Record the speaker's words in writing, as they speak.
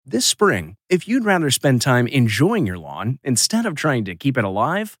This spring, if you'd rather spend time enjoying your lawn instead of trying to keep it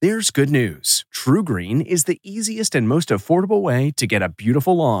alive, there's good news. TruGreen is the easiest and most affordable way to get a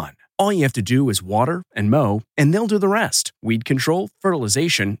beautiful lawn. All you have to do is water and mow, and they'll do the rest. Weed control,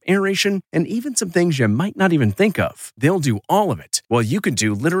 fertilization, aeration, and even some things you might not even think of. They'll do all of it, while you can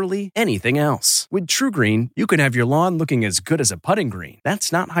do literally anything else. With TruGreen, you can have your lawn looking as good as a putting green.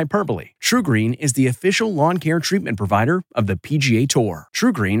 That's not hyperbole. TruGreen is the official lawn care treatment provider of the PGA Tour.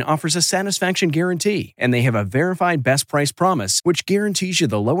 TruGreen offers a satisfaction guarantee, and they have a verified best price promise, which guarantees you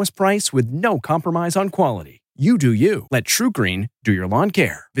the lowest price with no compromise on quality. You do you. Let TruGreen do your lawn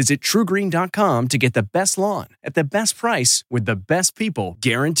care. Visit TruGreen.com to get the best lawn at the best price with the best people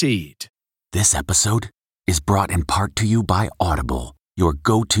guaranteed. This episode is brought in part to you by Audible, your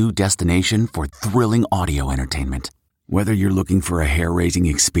go-to destination for thrilling audio entertainment. Whether you're looking for a hair-raising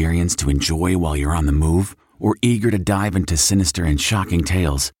experience to enjoy while you're on the move or eager to dive into sinister and shocking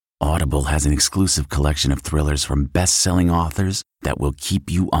tales, Audible has an exclusive collection of thrillers from best-selling authors that will keep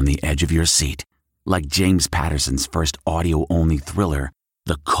you on the edge of your seat. Like James Patterson's first audio-only thriller,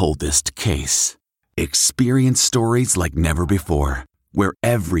 The Coldest Case. Experience stories like never before, where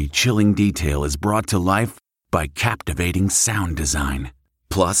every chilling detail is brought to life by captivating sound design.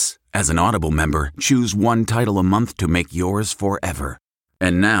 Plus, as an Audible member, choose one title a month to make yours forever.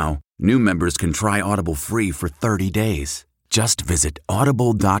 And now, new members can try Audible free for 30 days. Just visit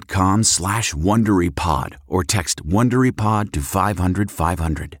audible.com/WonderyPod or text WonderyPod to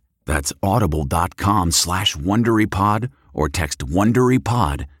 500-500. That's audible.com/WonderyPod or text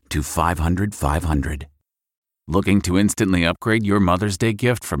WonderyPod to 500-500. Looking to instantly upgrade your Mother's Day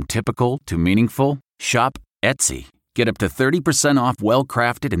gift from typical to meaningful? Shop Etsy. Get up to 30% off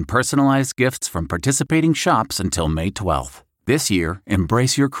well-crafted and personalized gifts from participating shops until May 12th. This year,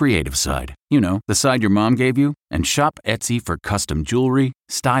 embrace your creative side. You know, the side your mom gave you. And shop Etsy for custom jewelry,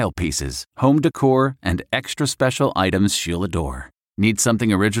 style pieces, home decor, and extra special items she'll adore. Need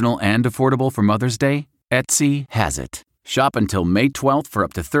something original and affordable for Mother's Day? Etsy has it. Shop until May 12th for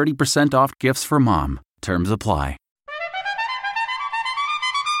up to 30% off gifts for mom. Terms apply.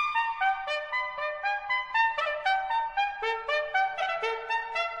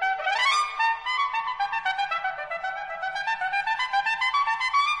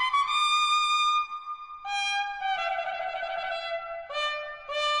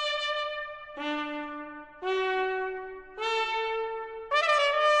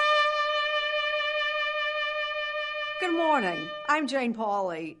 Good morning. I'm Jane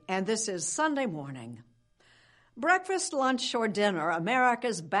Pauley, and this is Sunday Morning. Breakfast, lunch, or dinner,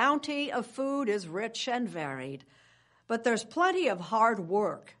 America's bounty of food is rich and varied. But there's plenty of hard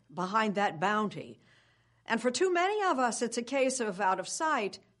work behind that bounty. And for too many of us, it's a case of out of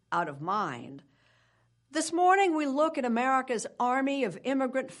sight, out of mind. This morning, we look at America's army of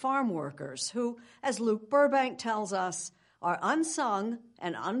immigrant farm workers who, as Luke Burbank tells us, are unsung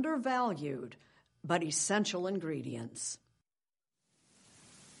and undervalued, but essential ingredients.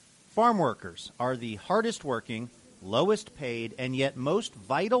 Farm workers are the hardest working, lowest paid, and yet most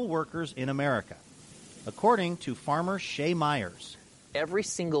vital workers in America, according to farmer Shay Myers. Every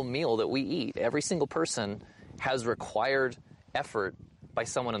single meal that we eat, every single person has required effort by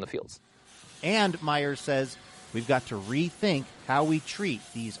someone in the fields. And Myers says we've got to rethink how we treat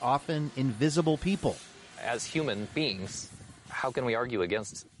these often invisible people. As human beings, how can we argue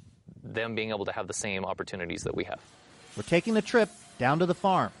against them being able to have the same opportunities that we have? We're taking the trip down to the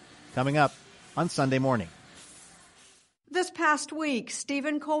farm, coming up on Sunday Morning. This past week,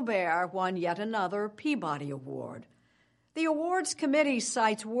 Stephen Colbert won yet another Peabody Award. The awards committee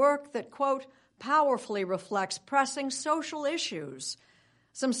cites work that, quote, powerfully reflects pressing social issues.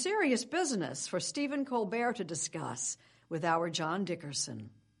 Some serious business for Stephen Colbert to discuss with our John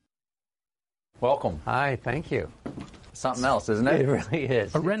Dickerson. Welcome. Hi, thank you. Something else, isn't it? It really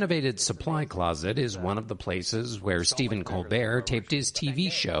is. A renovated supply closet is one of the places where Stephen Colbert taped his TV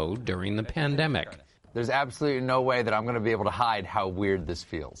show during the pandemic. There's absolutely no way that I'm going to be able to hide how weird this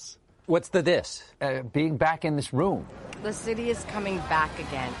feels. What's the this? Being back in this room. The city is coming back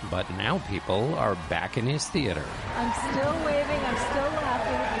again. But now people are back in his theater. I'm still waving, I'm still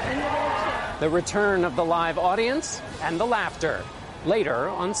laughing in the little chair. The return of the live audience and the laughter, later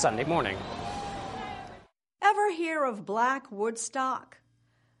on Sunday Morning. Ever hear of Black Woodstock?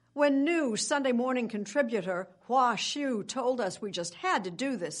 When new Sunday Morning contributor Hua Hsu told us we just had to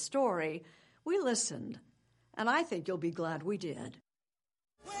do this story, we listened, and I think you'll be glad we did.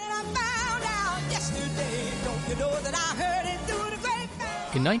 When I found out yesterday, don't you know that I heard it through the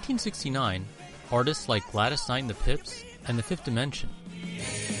grapevine? In 1969, artists like Gladys Knight and the Pips and the Fifth Dimension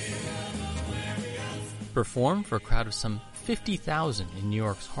performed for a crowd of some 50,000 in New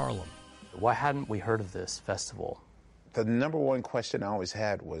York's Harlem. Why hadn't we heard of this festival? The number one question I always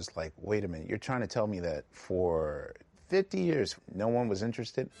had was like, wait a minute, you're trying to tell me that for 50 years no one was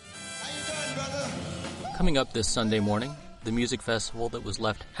interested? Coming up this Sunday morning, the music festival that was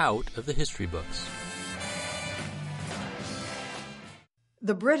left out of the history books.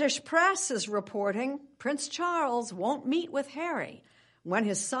 The British press is reporting Prince Charles won't meet with Harry when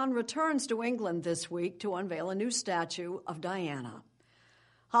his son returns to England this week to unveil a new statue of Diana.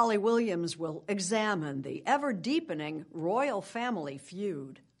 Holly Williams will examine the ever-deepening royal family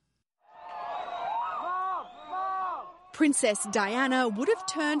feud. Princess Diana would have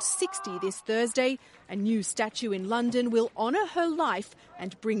turned 60 this Thursday. A new statue in London will honour her life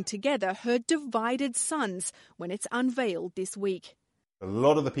and bring together her divided sons when it's unveiled this week. A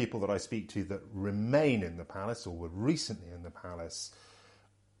lot of the people that I speak to that remain in the palace or were recently in the palace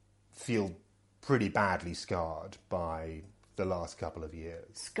feel pretty badly scarred by the last couple of years.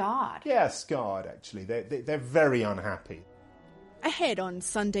 Scarred? Yeah, scarred, actually. They're very unhappy. Ahead on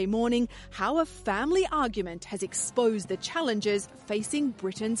Sunday morning, how a family argument has exposed the challenges facing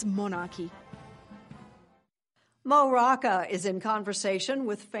Britain's monarchy. Mo Rocca is in conversation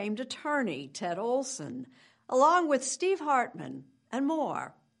with famed attorney Ted Olson, along with Steve Hartman and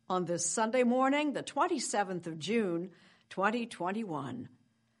more on this Sunday morning, the 27th of June, 2021.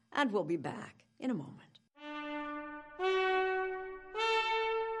 And we'll be back in a moment.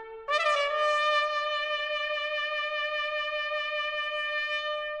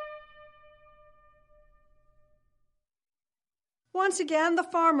 Once again, the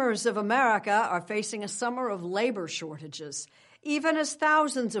farmers of America are facing a summer of labor shortages, even as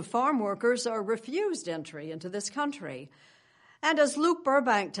thousands of farm workers are refused entry into this country. And as Luke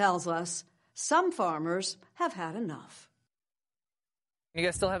Burbank tells us, some farmers have had enough. You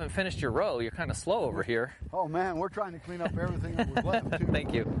guys still haven't finished your row. You're kind of slow over here. Oh, man, we're trying to clean up everything that was left, too.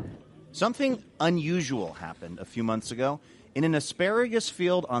 Thank you. Something unusual happened a few months ago in an asparagus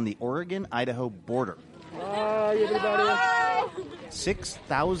field on the Oregon-Idaho border. Hi, everybody.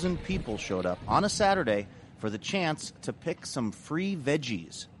 6,000 people showed up on a Saturday for the chance to pick some free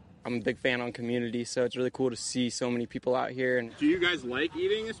veggies. I'm a big fan on Community, so it's really cool to see so many people out here. And do you guys like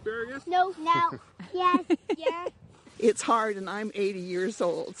eating asparagus? No. Yes. Yeah. It's hard, and I'm 80 years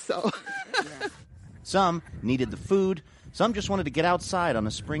old, so. Some needed the food. Some just wanted to get outside on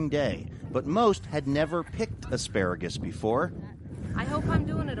a spring day. But most had never picked asparagus before. I hope I'm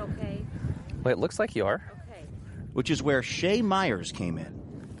doing it okay. Well, it looks like you are. Okay. Which is where Shay Myers came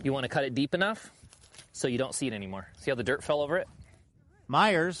in. You want to cut it deep enough so you don't see it anymore. See how the dirt fell over it?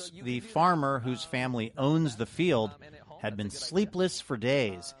 Myers, the farmer whose family owns the field, had been sleepless for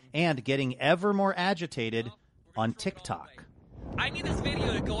days and getting ever more agitated on TikTok. I need this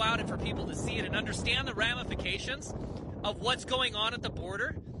video to go out and for people to see it and understand the ramifications of what's going on at the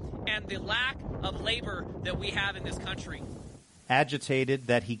border and the lack of labor that we have in this country. Agitated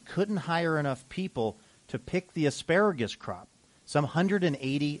that he couldn't hire enough people to pick the asparagus crop, some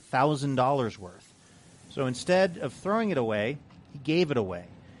 $180,000 worth. So instead of throwing it away, he gave it away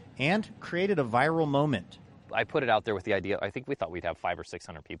and created a viral moment. I put it out there with the idea, I think we thought we'd have 500 or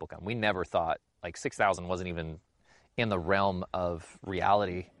 600 people come. We never thought, 6,000 wasn't even in the realm of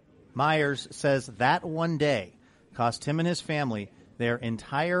reality. Myers says that one day cost him and his family their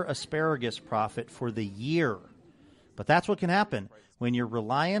entire asparagus profit for the year. But that's what can happen when you're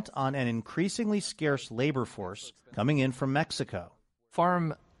reliant on an increasingly scarce labor force coming in from Mexico.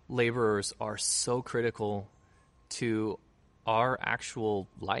 Farm laborers are so critical to our actual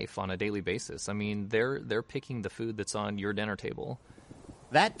life on a daily basis. I mean, they're picking the food that's on your dinner table.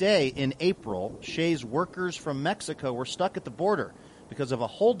 That day in April, Shay's workers from Mexico were stuck at the border because of a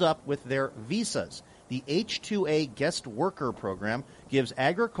holdup with their visas. The H-2A guest worker program gives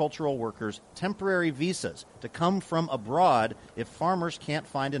agricultural workers temporary visas to come from abroad if farmers can't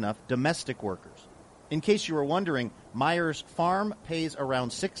find enough domestic workers. In case you were wondering, Myers' farm pays around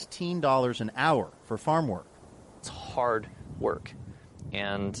 $16 an hour for farm work. It's hard work.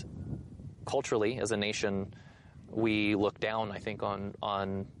 And culturally, as a nation, we look down, I think,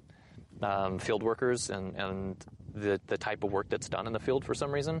 on field workers and the type of work that's done in the field for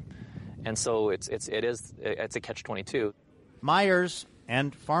some reason. And so it's a catch-22. Myers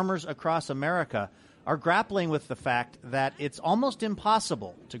and farmers across America are grappling with the fact that it's almost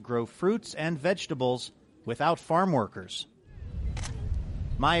impossible to grow fruits and vegetables without farm workers.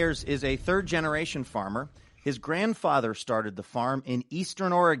 Myers is a third-generation farmer. His grandfather started the farm in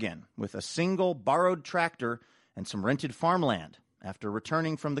eastern Oregon with a single borrowed tractor and some rented farmland after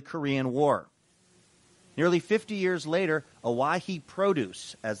returning from the Korean War. Nearly 50 years later, Owyhee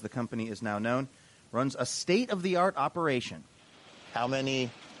Produce, as the company is now known, runs a state-of-the-art operation. How many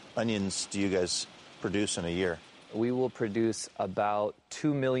onions do you guys produce in a year? We will produce about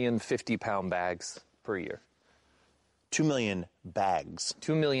 2 million 50-pound bags per year. 2 million bags?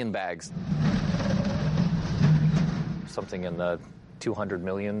 2 million bags. Something in the 200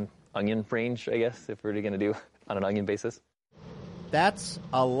 million onion range, I guess, if we're going to do on an onion basis. That's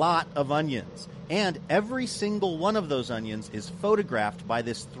a lot of onions. And every single one of those onions is photographed by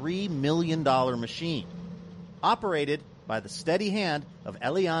this $3 million machine, operated by the steady hand of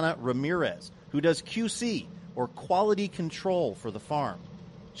Eliana Ramirez, who does QC, or quality control, for the farm.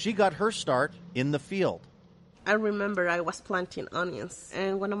 She got her start in the field. I remember I was planting onions,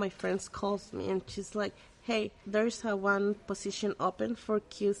 and one of my friends calls me, and she's like, hey, there's a one position open for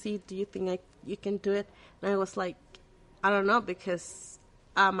QC. Do you think you can do it? And I was like, I don't know, because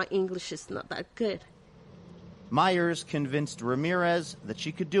my English is not that good. Myers convinced Ramirez that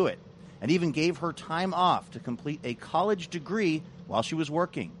she could do it, and even gave her time off to complete a college degree while she was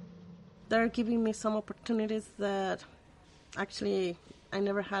working. They're giving me some opportunities that actually I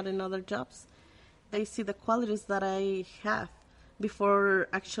never had in other jobs. They see the qualities that I have before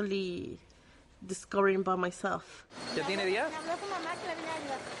actually discovering by myself.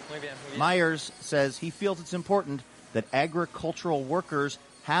 Myers says he feels it's important that agricultural workers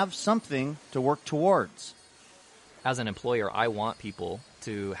have something to work towards. As an employer, I want people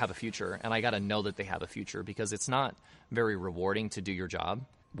to have a future, and I got to know that they have a future, because it's not very rewarding to do your job,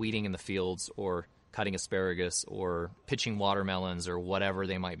 weeding in the fields or cutting asparagus or pitching watermelons or whatever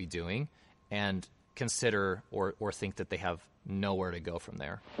they might be doing, and consider or think that they have nowhere to go from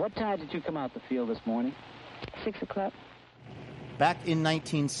there. What time did you come out the field this morning? 6 o'clock. Back in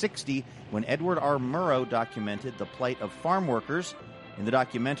 1960, when Edward R. Murrow documented the plight of farm workers in the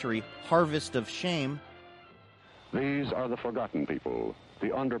documentary Harvest of Shame. These are the forgotten people, the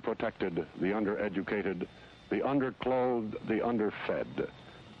underprotected, the undereducated, the underclothed, the underfed.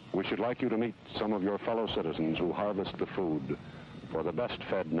 We should like you to meet some of your fellow citizens who harvest the food for the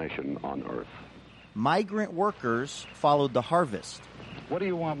best-fed nation on earth. Migrant workers followed the harvest. What do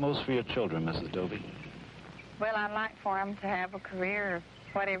you want most for your children, Mrs. Dobie? Well, I'd like for them to have a career,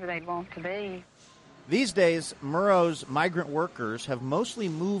 whatever they'd want to be. These days, Murrow's migrant workers have mostly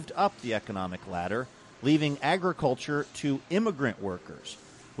moved up the economic ladder, leaving agriculture to immigrant workers,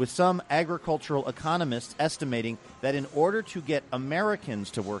 with some agricultural economists estimating that in order to get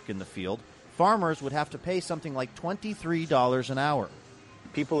Americans to work in the field, farmers would have to pay something like $23 an hour.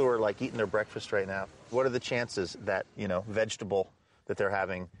 People who are like eating their breakfast right now, what are the chances that, vegetable that they're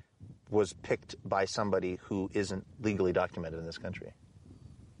having was picked by somebody who isn't legally documented in this country?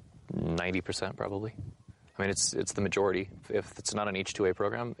 90% probably. I mean, it's the majority. If it's not an H-2A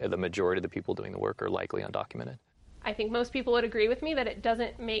program, the majority of the people doing the work are likely undocumented. I think most people would agree with me that it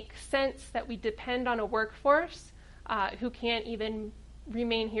doesn't make sense that we depend on a workforce who can't even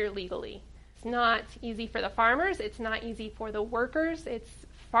remain here legally. It's not easy for the farmers. It's not easy for the workers. It's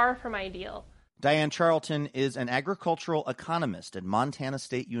far from ideal. Diane Charlton is an agricultural economist at Montana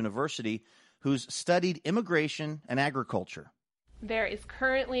State University who's studied immigration and agriculture. There is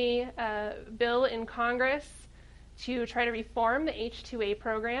currently a bill in Congress to try to reform the H-2A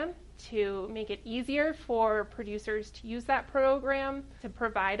program to make it easier for producers to use that program, to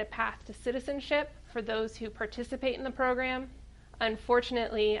provide a path to citizenship for those who participate in the program.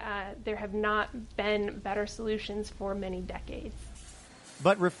 Unfortunately, there have not been better solutions for many decades.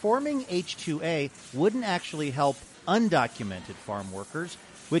 But reforming H-2A wouldn't actually help undocumented farm workers,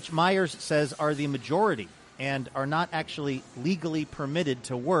 which Myers says are the majority and are not actually legally permitted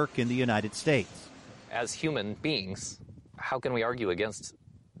to work in the United States. As human beings, how can we argue against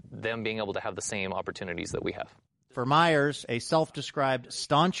them being able to have the same opportunities that we have? For Myers, a self-described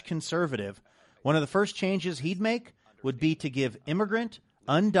staunch conservative, one of the first changes he'd make would be to give immigrant,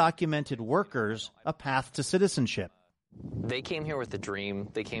 undocumented workers a path to citizenship. They came here with a dream.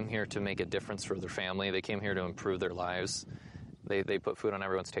 They came here to make a difference for their family. They came here to improve their lives. They put food on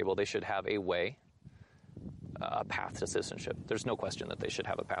everyone's table. They should have a way, a path to citizenship. There's no question that they should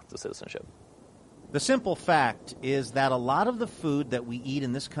have a path to citizenship. The simple fact is that a lot of the food that we eat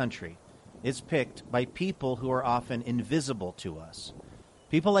in this country is picked by people who are often invisible to us.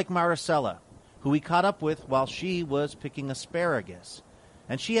 People like Maricela, who we caught up with while she was picking asparagus.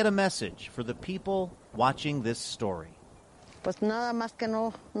 And she had a message for the people watching this story. Pues nada más que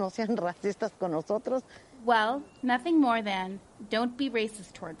no sean racistas con nosotros. Well, nothing more than don't be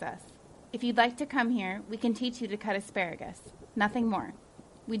racist towards us. If you'd like to come here, we can teach you to cut asparagus. Nothing more.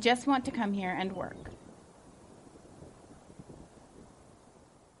 We just want to come here and work.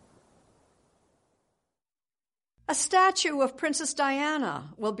 A statue of Princess Diana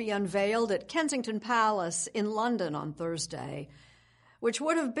will be unveiled at Kensington Palace in London on Thursday, which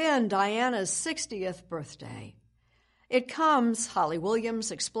would have been Diana's 60th birthday. It comes, Holly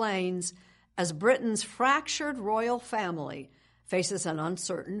Williams explains, as Britain's fractured royal family faces an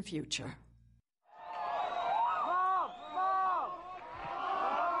uncertain future.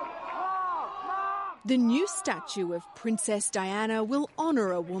 The new statue of Princess Diana will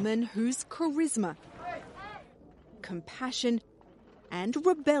honour a woman whose charisma, compassion and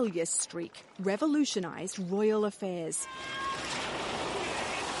rebellious streak revolutionised royal affairs.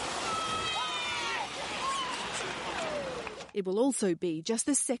 It will also be just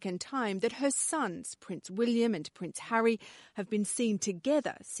the second time that her sons, Prince William and Prince Harry, have been seen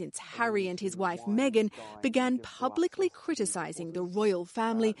together since Harry and his wife Meghan began publicly criticising the royal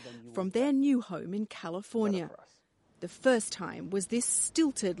family from their new home in California. The first time was this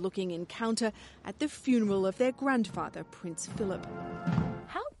stilted-looking encounter at the funeral of their grandfather, Prince Philip.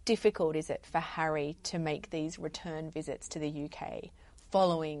 How difficult is it for Harry to make these return visits to the UK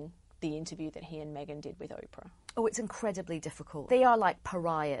following the interview that he and Meghan did with Oprah? Oh, it's incredibly difficult. They are like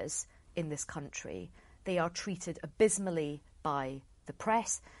pariahs in this country. They are treated abysmally by the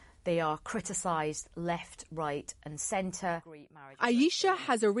press. They are criticised left, right and centre. Ayesha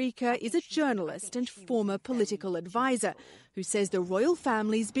Hazarika is a journalist and former political advisor who says the royal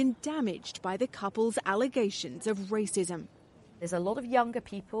family's been damaged by the couple's allegations of racism. There's a lot of younger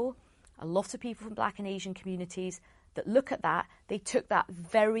people, a lot of people from Black and Asian communities that look at that. They took that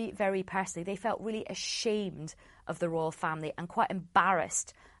very, very personally. They felt really ashamed of the royal family and quite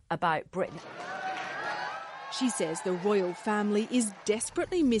embarrassed about Britain. She says the royal family is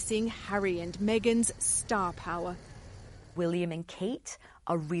desperately missing Harry and Meghan's star power. William and Kate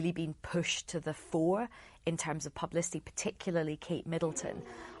are really being pushed to the fore in terms of publicity, particularly Kate Middleton.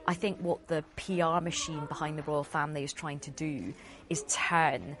 I think what the PR machine behind the royal family is trying to do is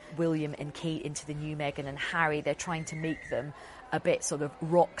turn William and Kate into the new Meghan and Harry. They're trying to make them a bit sort of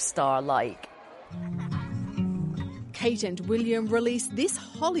rock star-like. Kate and William released this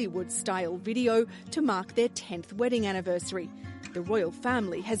Hollywood-style video to mark their 10th wedding anniversary. The royal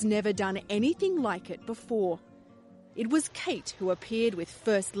family has never done anything like it before. It was Kate who appeared with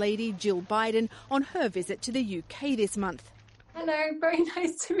First Lady Jill Biden on her visit to the UK this month. Hello, very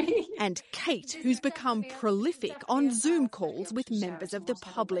nice to meet you. And Kate, who's become prolific on Zoom calls with members of the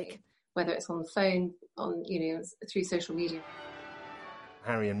public. Whether it's on the phone, through social media.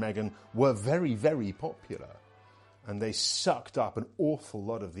 Harry and Meghan were very, very popular, and they sucked up an awful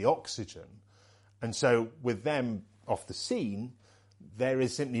lot of the oxygen. And so with them off the scene, there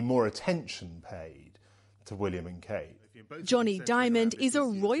is simply more attention paid to William and Kate. Johnny Diamond is a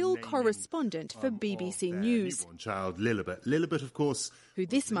royal correspondent for BBC News. Child Lilibet, of course, who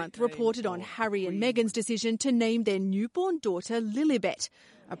this month reported on Harry and Meghan's decision to name their newborn daughter Lilibet,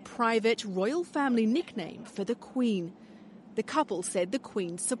 a private royal family nickname for the Queen. The couple said the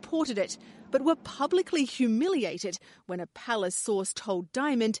Queen supported it, but were publicly humiliated when a palace source told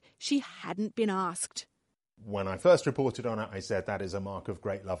Diamond she hadn't been asked. When I first reported on it, I said that is a mark of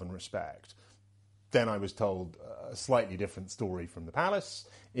great love and respect. Then I was told a slightly different story from the palace.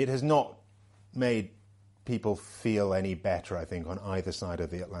 It has not made people feel any better, I think, on either side of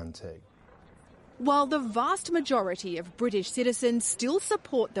the Atlantic. While the vast majority of British citizens still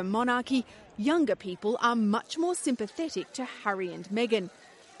support the monarchy, younger people are much more sympathetic to Harry and Meghan.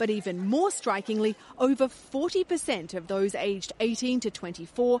 But even more strikingly, over 40% of those aged 18 to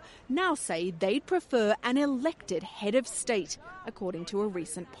 24 now say they'd prefer an elected head of state, according to a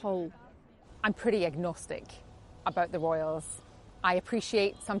recent poll. I'm pretty agnostic about the royals. I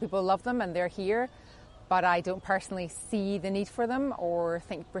appreciate some people love them and they're here, but I don't personally see the need for them or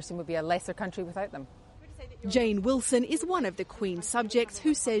think Britain would be a lesser country without them. Jane Wilson is one of the Queen's subjects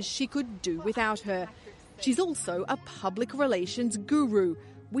who says she could do without her. She's also a public relations guru.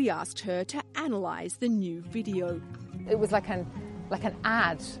 We asked her to analyse the new video. It was like an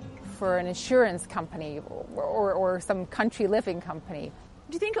ad for an insurance company or some country living company.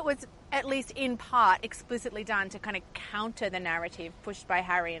 Do you think it was at least in part explicitly done to kind of counter the narrative pushed by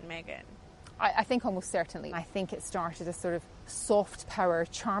Harry and Meghan? I think almost certainly. I think it started a sort of soft power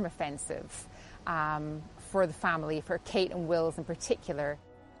charm offensive for the family, for Kate and Wills in particular.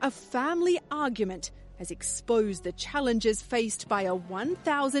 A family argument has exposed the challenges faced by a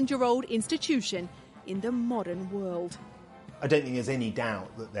 1,000-year-old institution in the modern world. I don't think there's any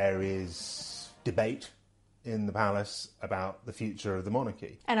doubt that there is debate in the palace about the future of the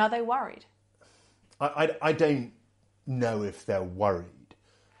monarchy. And are they worried? I don't know if they're worried.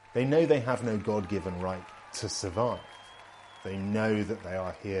 They know they have no God-given right to survive. They know that they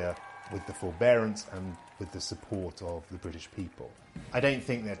are here with the forbearance and with the support of the British people. I don't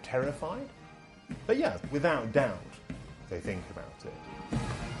think they're terrified, but yeah, without doubt, they think about it.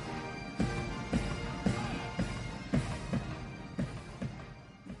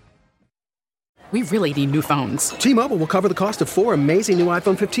 We really need new phones. T-Mobile will cover the cost of 4 amazing new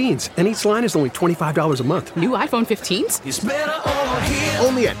iPhone 15s, and each line is only $25 a month. New iPhone 15s? It's better over here.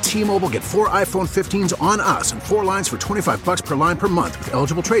 Only at T-Mobile, get 4 iPhone 15s on us and 4 lines for $25 per line per month with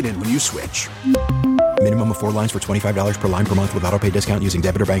eligible trade-in when you switch. Minimum of 4 lines for $25 per line per month with autopay discount using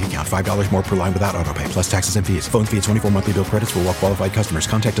debit or bank account. $5 more per line without autopay, plus taxes and fees. Phone fee at 24 monthly bill credits for well-qualified customers.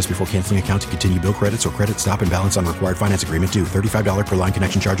 Contact us before canceling account to continue bill credits or credit stop and balance on required finance agreement due. $35 per line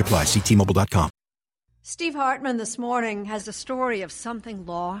connection charge applies. See T-Mobile.com. Steve Hartman this morning has a story of something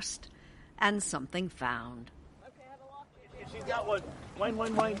lost and something found. She's got one.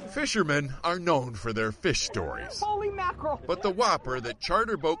 Wine. Fishermen are known for their fish stories. Holy mackerel. But the whopper that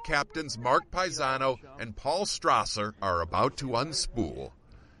charter boat captains Mark Paisano and Paul Strasser are about to unspool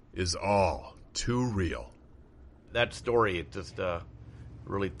is all too real. That story, it just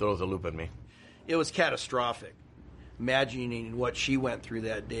really throws a loop at me. It was catastrophic. Imagining what she went through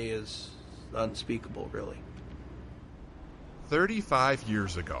that day is unspeakable, really. 35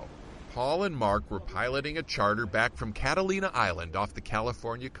 years ago, Paul and Mark were piloting a charter back from Catalina Island off the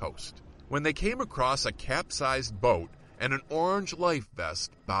California coast when they came across a capsized boat and an orange life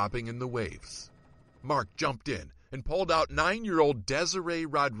vest bobbing in the waves. Mark jumped in and pulled out 9-year-old Desiree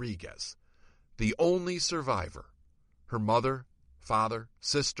Rodriguez, the only survivor. Her mother, father,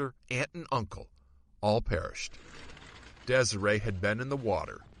 sister, aunt, and uncle all perished. Desiree had been in the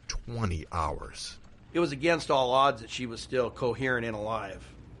water 20 hours. It was against all odds that she was still coherent and alive.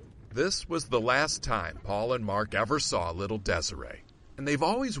 This was the last time Paul and Mark ever saw little Desiree, and they've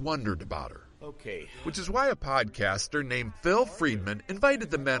always wondered about her. Okay. Which is why a podcaster named Phil Friedman invited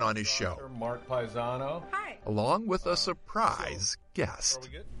the men on his show. Mark Paisano. Hi. Along with a surprise guest.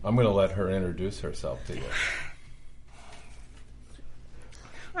 I'm going to let her introduce herself to you.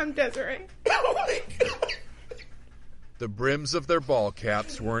 I'm Desiree. The brims of their ball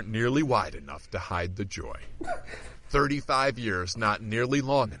caps weren't nearly wide enough to hide the joy. 35 years not nearly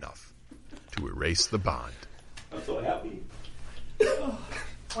long enough to erase the bond. I'm so happy.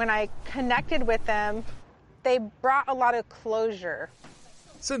 When I connected with them, they brought a lot of closure.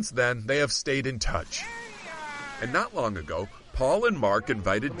 Since then, they have stayed in touch. And not long ago, Paul and Mark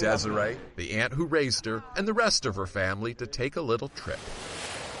invited Desiree, the aunt who raised her, and the rest of her family to take a little trip.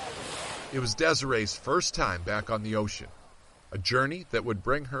 It was Desiree's first time back on the ocean, a journey that would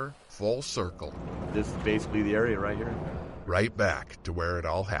bring her full circle. This is basically the area right here. Right back to where it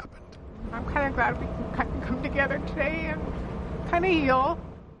all happened. I'm kind of glad we can kind of come together today and kind of heal.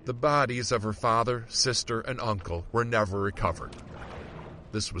 The bodies of her father, sister, and uncle were never recovered.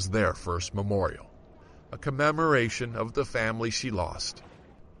 This was their first memorial, a commemoration of the family she lost,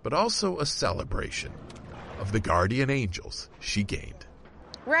 but also a celebration of the guardian angels she gained.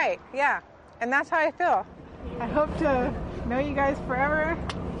 Right, yeah. And that's how I feel. I hope to know you guys forever.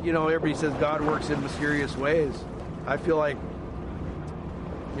 You know, everybody says God works in mysterious ways. I feel like,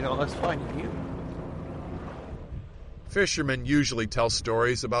 let's find you. Fishermen usually tell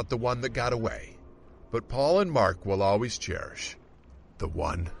stories about the one that got away, but Paul and Mark will always cherish the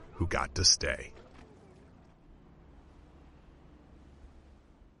one who got to stay.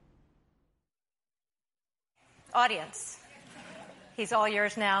 Audience, he's all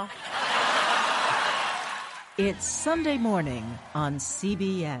yours now. It's Sunday morning on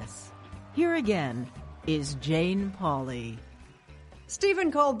CBS. Here again is Jane Pauley.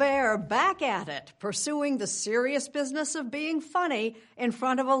 Stephen Colbert back at it, pursuing the serious business of being funny in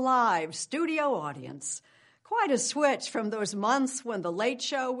front of a live studio audience. Quite a switch from those months when The Late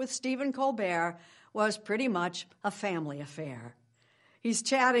Show with Stephen Colbert was pretty much a family affair. He's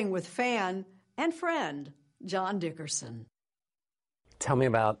chatting with fan and friend John Dickerson. Tell me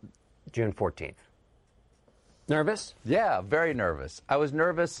about June 14th. Nervous? Yeah, very nervous. I was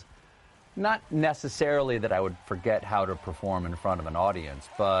nervous, not necessarily that I would forget how to perform in front of an audience,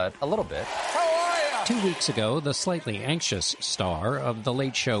 but a little bit. 2 weeks ago, the slightly anxious star of The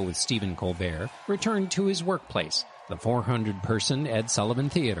Late Show with Stephen Colbert returned to his workplace, the 400-person Ed Sullivan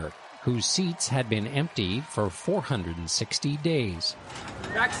Theater, whose seats had been empty for 460 days.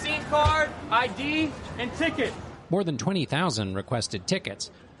 Vaccine card, ID, and ticket. More than 20,000 requested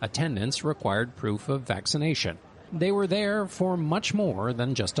tickets. Attendance required proof of vaccination. They were there for much more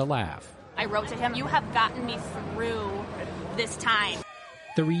than just a laugh. I wrote to him, "You have gotten me through this time."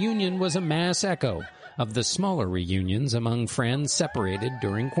 The reunion was a mass echo of the smaller reunions among friends separated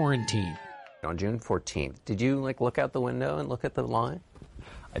during quarantine. On June 14th, did you look out the window and look at the line?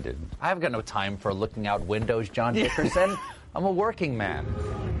 I didn't. I haven't got no time for looking out windows, John Dickerson. I'm a working man.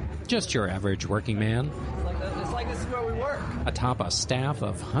 Just your average working man. It's like this is where we work. Atop a staff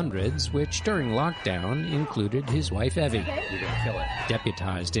of hundreds, which during lockdown included his wife Evie. You're gonna kill it.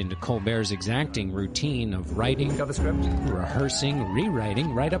 Deputized into Colbert's exacting routine of writing, got the script? Rehearsing,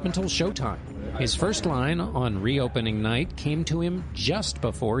 rewriting, right up until showtime. His first line on reopening night came to him just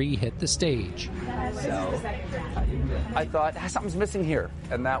before he hit the stage. So I thought, something's missing here.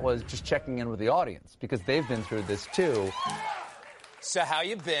 And that was just checking in with the audience, because they've been through this too. So how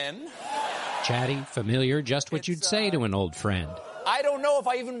you been? Chatty, familiar, just what you'd say to an old friend. I don't know if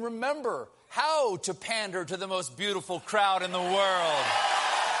I even remember how to pander to the most beautiful crowd in the world.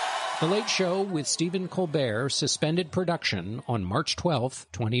 The Late Show with Stephen Colbert suspended production on March 12th,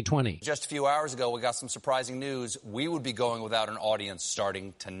 2020. Just a few hours ago, we got some surprising news. We would be going without an audience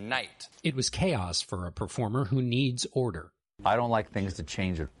starting tonight. It was chaos for a performer who needs order. I don't like things to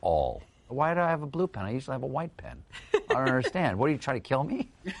change at all. Why do I have a blue pen? I usually have a white pen. I don't understand. What, are you trying to kill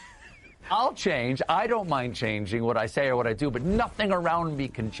me? I'll change. I don't mind changing what I say or what I do, but nothing around me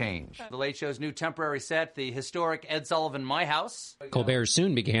can change. The Late Show's new temporary set, the historic Ed Sullivan My House. Colbert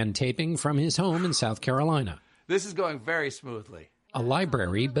soon began taping from his home in South Carolina. This is going very smoothly. A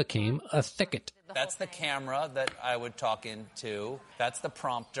library became a thicket. That's the camera that I would talk into. That's the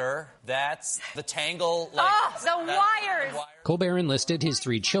prompter. That's the tangle. The wires! Colbert enlisted his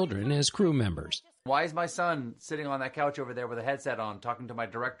 3 children as crew members. Why is my son sitting on that couch over there with a headset on, talking to my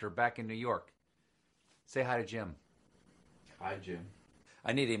director back in New York? Say hi to Jim. Hi, Jim.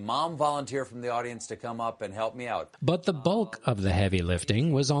 I need a mom volunteer from the audience to come up and help me out. But the bulk of the heavy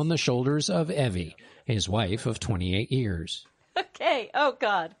lifting was on the shoulders of Evie, his wife of 28 years. Okay. Oh,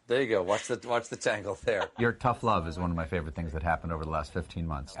 God. There you go. Watch the tangle there. Your tough love is one of my favorite things that happened over the last 15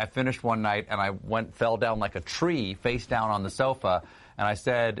 months. I finished one night and I fell down like a tree, face down on the sofa, and I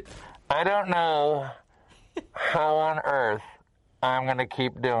said, I don't know how on earth I'm going to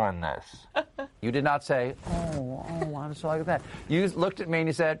keep doing this. You did not say, oh, I'm so like that. You looked at me and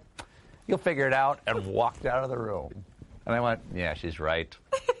you said, you'll figure it out, and walked out of the room. And I went, yeah, she's right.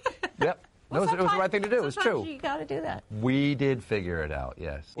 Yep. Well, it was the right thing to do. It was true. You got to do that. We did figure it out,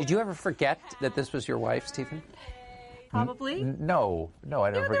 yes. Did you ever forget that this was your wife, Stephen? Probably. No, I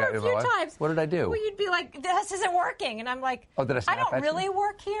never forgot. There were a few times. What did I do? Well, you'd be like, this isn't working. And I'm like, oh, did I snap don't at you? really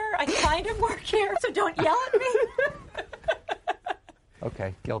work here. I kind of work here, so don't yell at me.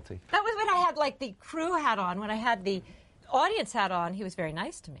 Okay, guilty. That was when I had, like, the crew hat on. When I had the audience hat on, he was very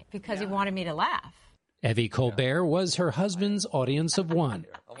nice to me because he wanted me to laugh. Evie Colbert was her husband's audience of 1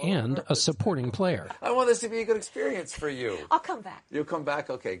 and a supporting player. I want this to be a good experience for you. I'll come back. You'll come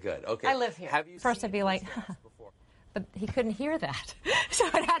back? Okay, good. Okay. I live here. First I'd be like, but he couldn't hear that. So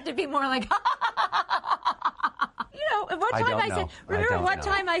it had to be more like, you know, at one time I said, remember one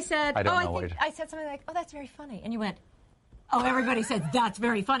time I said, I said something like, oh, that's very funny. And you went, oh, everybody said, that's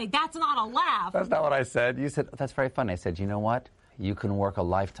very funny. That's not a laugh. That's not what I said. You said, that's very funny. I said, you know what? You can work a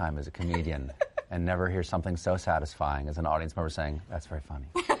lifetime as a comedian and never hear something so satisfying as an audience member saying, that's very funny.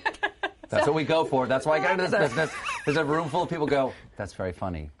 That's what we go for. That's why I got into this business. There's a room full of people go, that's very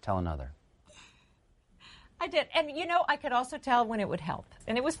funny. Tell another. I did. And, you know, I could also tell when it would help.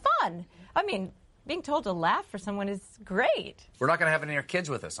 And it was fun. I mean, being told to laugh for someone is great. We're not going to have any of your kids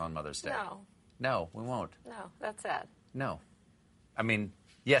with us on Mother's Day. No. No, we won't. No, that's sad. No. I mean,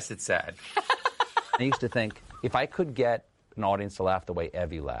 yes, it's sad. I used to think, if I could get an audience to laugh the way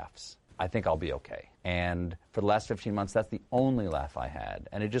Evie laughs, I think I'll be okay. And for the last 15 months, that's the only laugh I had.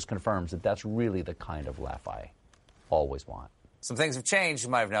 And it just confirms that that's really the kind of laugh I always want. Some things have changed,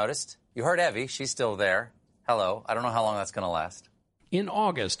 you might have noticed. You heard Evie. She's still there. Hello. I don't know how long that's going to last. In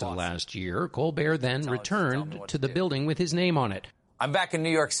August of last year, Colbert then returned to the building with his name on it. I'm back in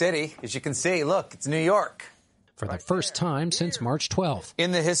New York City. As you can see, look, it's New York. For the first time since March 12th.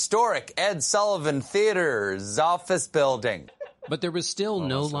 In the historic Ed Sullivan Theater's office building. But there was still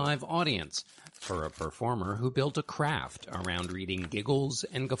no live audience for a performer who built a craft around reading giggles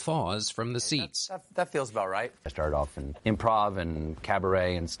and guffaws from the seats. That feels about right. I started off in improv and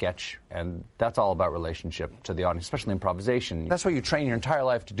cabaret and sketch, and that's all about relationship to the audience, especially improvisation. That's what you train your entire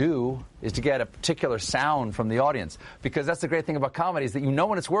life to do, is to get a particular sound from the audience. Because that's the great thing about comedy, is that you know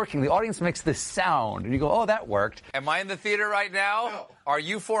when it's working. The audience makes this sound, and you go, oh, that worked. Am I in the theater right now? No. Are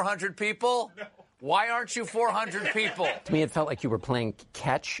you 400 people? No. Why aren't you 400 people? To me, it felt like you were playing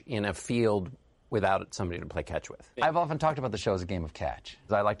catch in a field without somebody to play catch with. I've often talked about the show as a game of catch.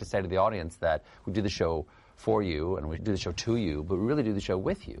 I like to say to the audience that we do the show for you and we do the show to you, but we really do the show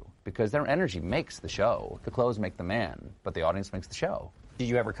with you because their energy makes the show. The clothes make the man, but the audience makes the show. Did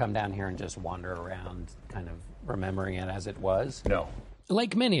you ever come down here and just wander around kind of remembering it as it was? No.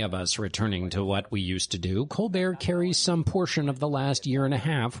 Like many of us returning to what we used to do, Colbert carries some portion of the last year and a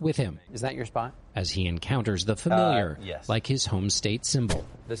half with him. Is that your spot? As he encounters the familiar, yes. like his home state symbol.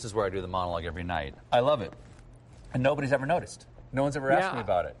 This is where I do the monologue every night. I love it. And nobody's ever noticed. No one's ever asked me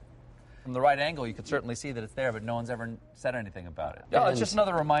about it. From the right angle, you could certainly see that it's there, but no one's ever said anything about it. No, it's just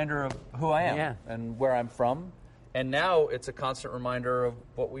another reminder of who I am and where I'm from. And now it's a constant reminder of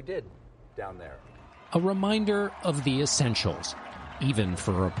what we did down there. A reminder of the essentials, even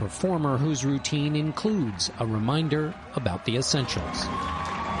for a performer whose routine includes a reminder about the essentials.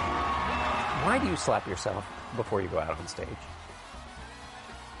 Why do you slap yourself before you go out on stage?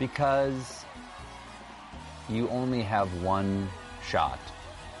 Because you only have one shot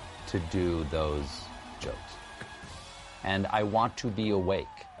to do those jokes. And I want to be awake.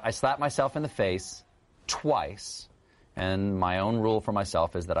 I slap myself in the face twice, and my own rule for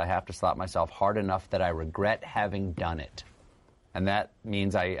myself is that I have to slap myself hard enough that I regret having done it. And that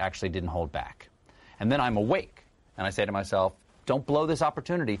means I actually didn't hold back. And then I'm awake, and I say to myself, don't blow this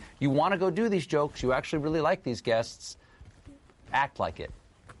opportunity. You want to go do these jokes. You actually really like these guests. Act like it.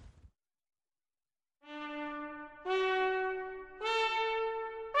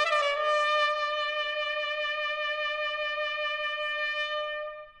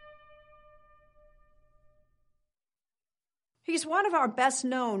 He's one of our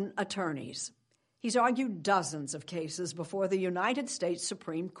best-known attorneys. He's argued dozens of cases before the United States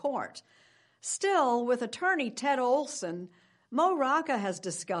Supreme Court. Still, with attorney Ted Olson, Mo Rocca has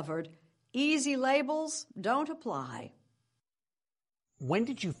discovered easy labels don't apply. When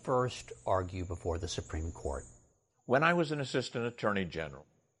did you first argue before the Supreme Court? When I was an assistant attorney general.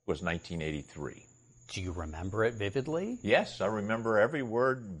 It was 1983. Do you remember it vividly? Yes, I remember every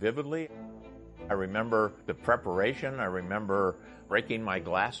word vividly. I remember the preparation. I remember breaking my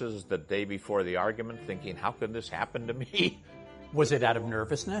glasses the day before the argument, thinking, how could this happen to me? Was it out of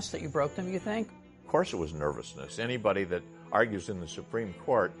nervousness that you broke them, you think? Of course it was nervousness. Anybody that argues in the Supreme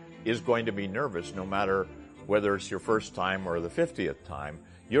Court is going to be nervous, no matter whether it's your first time or the 50th time.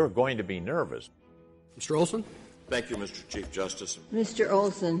 You're going to be nervous. Mr. Olson? Thank you, Mr. Chief Justice. Mr.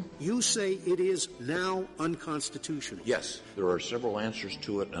 Olson. You say it is now unconstitutional. Yes, there are several answers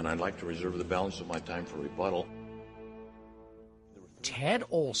to it, and I'd like to reserve the balance of my time for rebuttal. Ted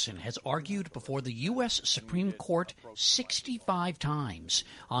Olson has argued before the U.S. Supreme Court 65 times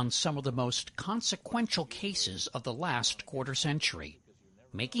on some of the most consequential cases of the last quarter century,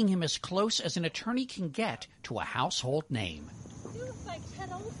 making him as close as an attorney can get to a household name. You look like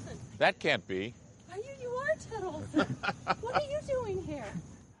Ted Olson. That can't be. You are Ted Olson. What are you doing here?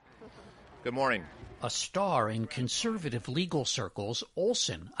 Good morning. A star in conservative legal circles,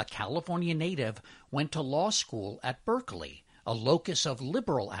 Olson, a California native, went to law school at Berkeley, a locus of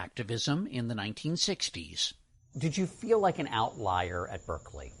liberal activism in the 1960s. Did you feel like an outlier at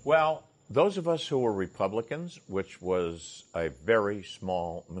Berkeley? Well, those of us who were Republicans, which was a very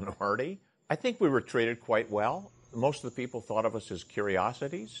small minority, I think we were treated quite well. Most of the people thought of us as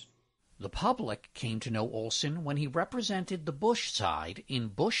curiosities. The public came to know Olson when he represented the Bush side in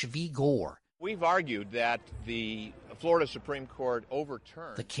Bush v. Gore. We've argued that the Florida Supreme Court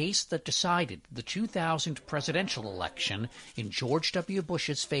overturned the case that decided the 2000 presidential election in George W.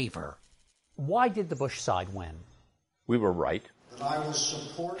 Bush's favor. Why did the Bush side win? We were right. I will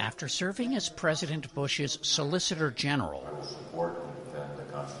support. After serving as President Bush's Solicitor General, I will support and defend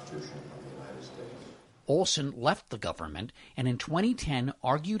the Constitution of the United States. Olson left the government and in 2010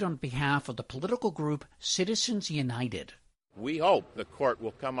 argued on behalf of the political group Citizens United. We hope the court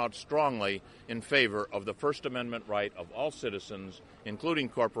will come out strongly in favor of the First Amendment right of all citizens, including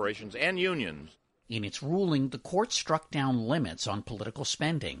corporations and unions. In its ruling, the court struck down limits on political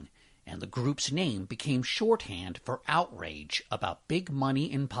spending, and the group's name became shorthand for outrage about big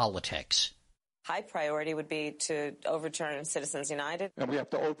money in politics. High priority would be to overturn Citizens United. And we have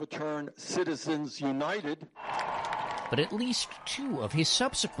to overturn Citizens United. But at least two of his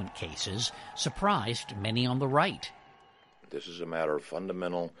subsequent cases surprised many on the right. This is a matter of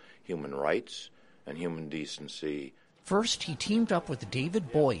fundamental human rights and human decency. First, he teamed up with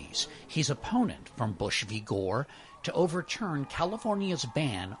David Boies, his opponent from Bush v. Gore, to overturn California's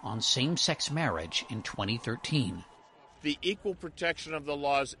ban on same-sex marriage in 2013. The equal protection of the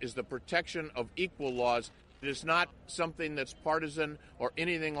laws is the protection of equal laws. It is not something that's partisan or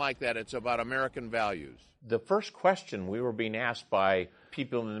anything like that. It's about American values. The first question we were being asked by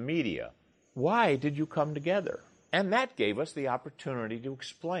people in the media, why did you come together? And that gave us the opportunity to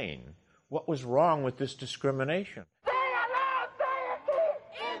explain what was wrong with this discrimination.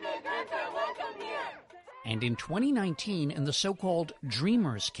 And in 2019, in the so-called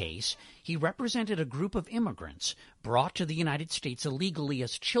Dreamers case, he represented a group of immigrants brought to the United States illegally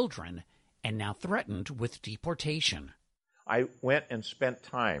as children and now threatened with deportation. I went and spent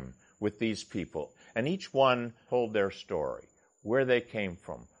time with these people, and each one told their story, where they came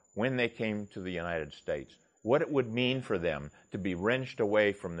from, when they came to the United States, what it would mean for them to be wrenched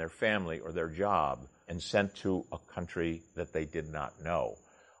away from their family or their job and sent to a country that they did not know.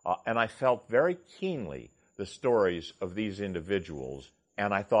 And I felt very keenly the stories of these individuals,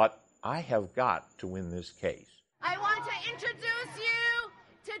 and I thought, I have got to win this case. I want to introduce you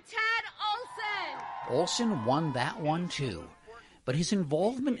to Ted Olson. Olson won that one, too. But his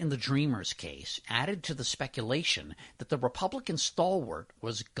involvement in the Dreamers case added to the speculation that the Republican stalwart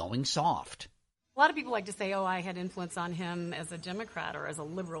was going soft. A lot of people like to say, I had influence on him as a Democrat or as a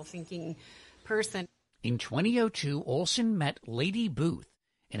liberal-thinking person. In 2002, Olson met Lady Booth,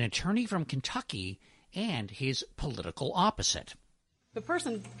 an attorney from Kentucky, and his political opposite. The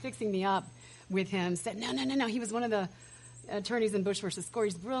person fixing me up with him said, no, he was one of the attorneys in Bush versus Gore.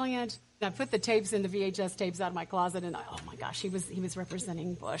 He's brilliant. I put the tapes in the VHS tapes out of my closet, and oh my gosh, he was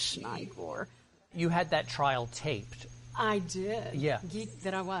representing Bush, not Gore. You had that trial taped. I did. Yeah. Geek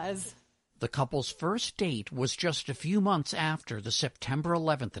that I was. The couple's first date was just a few months after the September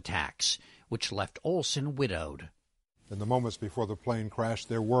 11th attacks, which left Olson widowed. In the moments before the plane crashed,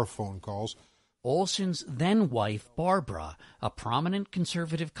 there were phone calls. Olson's then-wife, Barbara, a prominent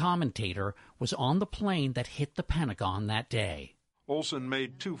conservative commentator, was on the plane that hit the Pentagon that day. Olson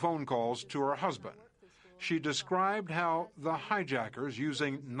made 2 phone calls to her husband. She described how the hijackers,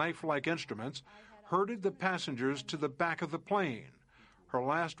 using knife-like instruments, herded the passengers to the back of the plane. Her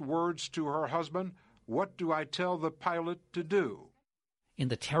last words to her husband, "What do I tell the pilot to do?" In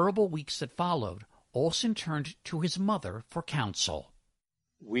the terrible weeks that followed, Olson turned to his mother for counsel.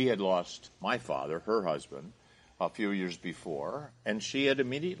 We had lost my father, her husband, a few years before, and she had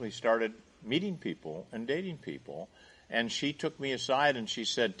immediately started meeting people and dating people. And she took me aside and she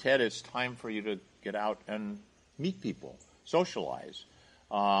said, Ted, it's time for you to get out and meet people, socialize.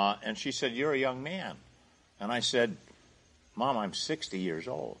 And she said, you're a young man. And I said, Mom, I'm 60 years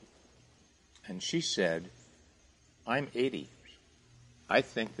old. And she said, I'm 80. I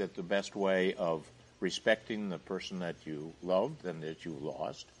think that the best way of respecting the person that you loved and that you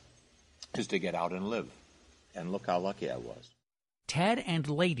lost is to get out and live. And look how lucky I was. Ted and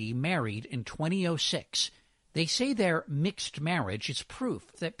Lady married in 2006. They say their mixed marriage is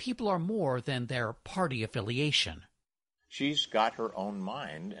proof that people are more than their party affiliation. She's got her own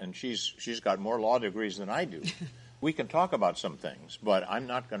mind, and she's got more law degrees than I do. We can talk about some things, but I'm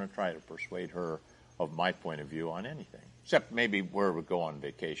not going to try to persuade her of my point of view on anything, except maybe where we go on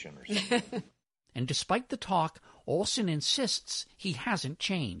vacation or something. And despite the talk, Olson insists he hasn't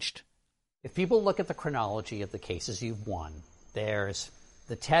changed. If people look at the chronology of the cases you've won, there's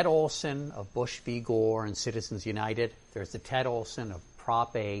the Ted Olson of Bush v. Gore and Citizens United. There's the Ted Olson of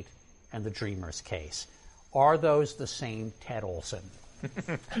Prop 8 and the Dreamers case. Are those the same Ted Olson?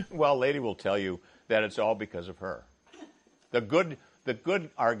 Well, Lady will tell you that it's all because of her. The good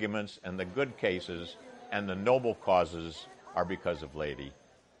arguments and the good cases and the noble causes are because of Lady.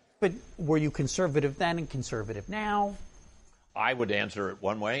 But were you conservative then and conservative now? I would answer it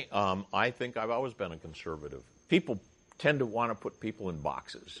one way. I think I've always been a conservative. People tend to want to put people in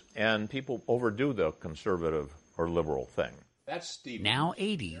boxes, and people overdo the conservative or liberal thing. That's Steve. Now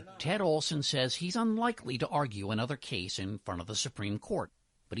 80, Ted Olson says he's unlikely to argue another case in front of the Supreme Court,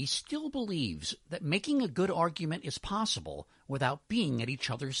 but he still believes that making a good argument is possible without being at each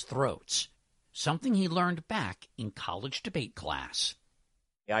other's throats, something he learned back in college debate class.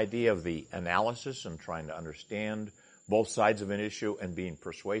 The idea of the analysis and trying to understand both sides of an issue and being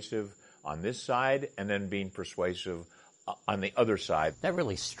persuasive on this side and then being persuasive on the other side. That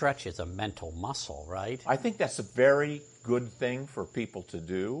really stretches a mental muscle, right? I think that's a very good thing for people to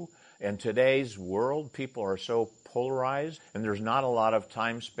do. In today's world, people are so polarized, and there's not a lot of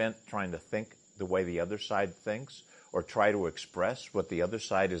time spent trying to think the way the other side thinks or try to express what the other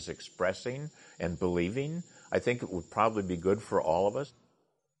side is expressing and believing. I think it would probably be good for all of us.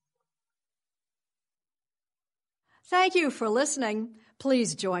 Thank you for listening.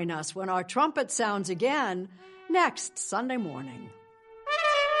 Please join us when our trumpet sounds again next Sunday morning.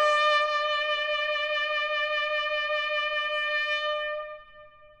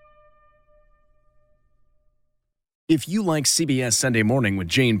 If you like CBS Sunday Morning with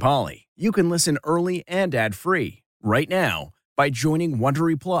Jane Pauley, you can listen early and ad-free right now by joining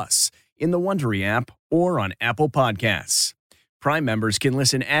Wondery Plus in the Wondery app or on Apple Podcasts. Prime members can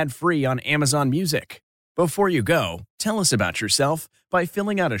listen ad-free on Amazon Music. Before you go, tell us about yourself by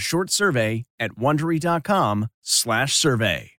filling out a short survey at Wondery.com/survey.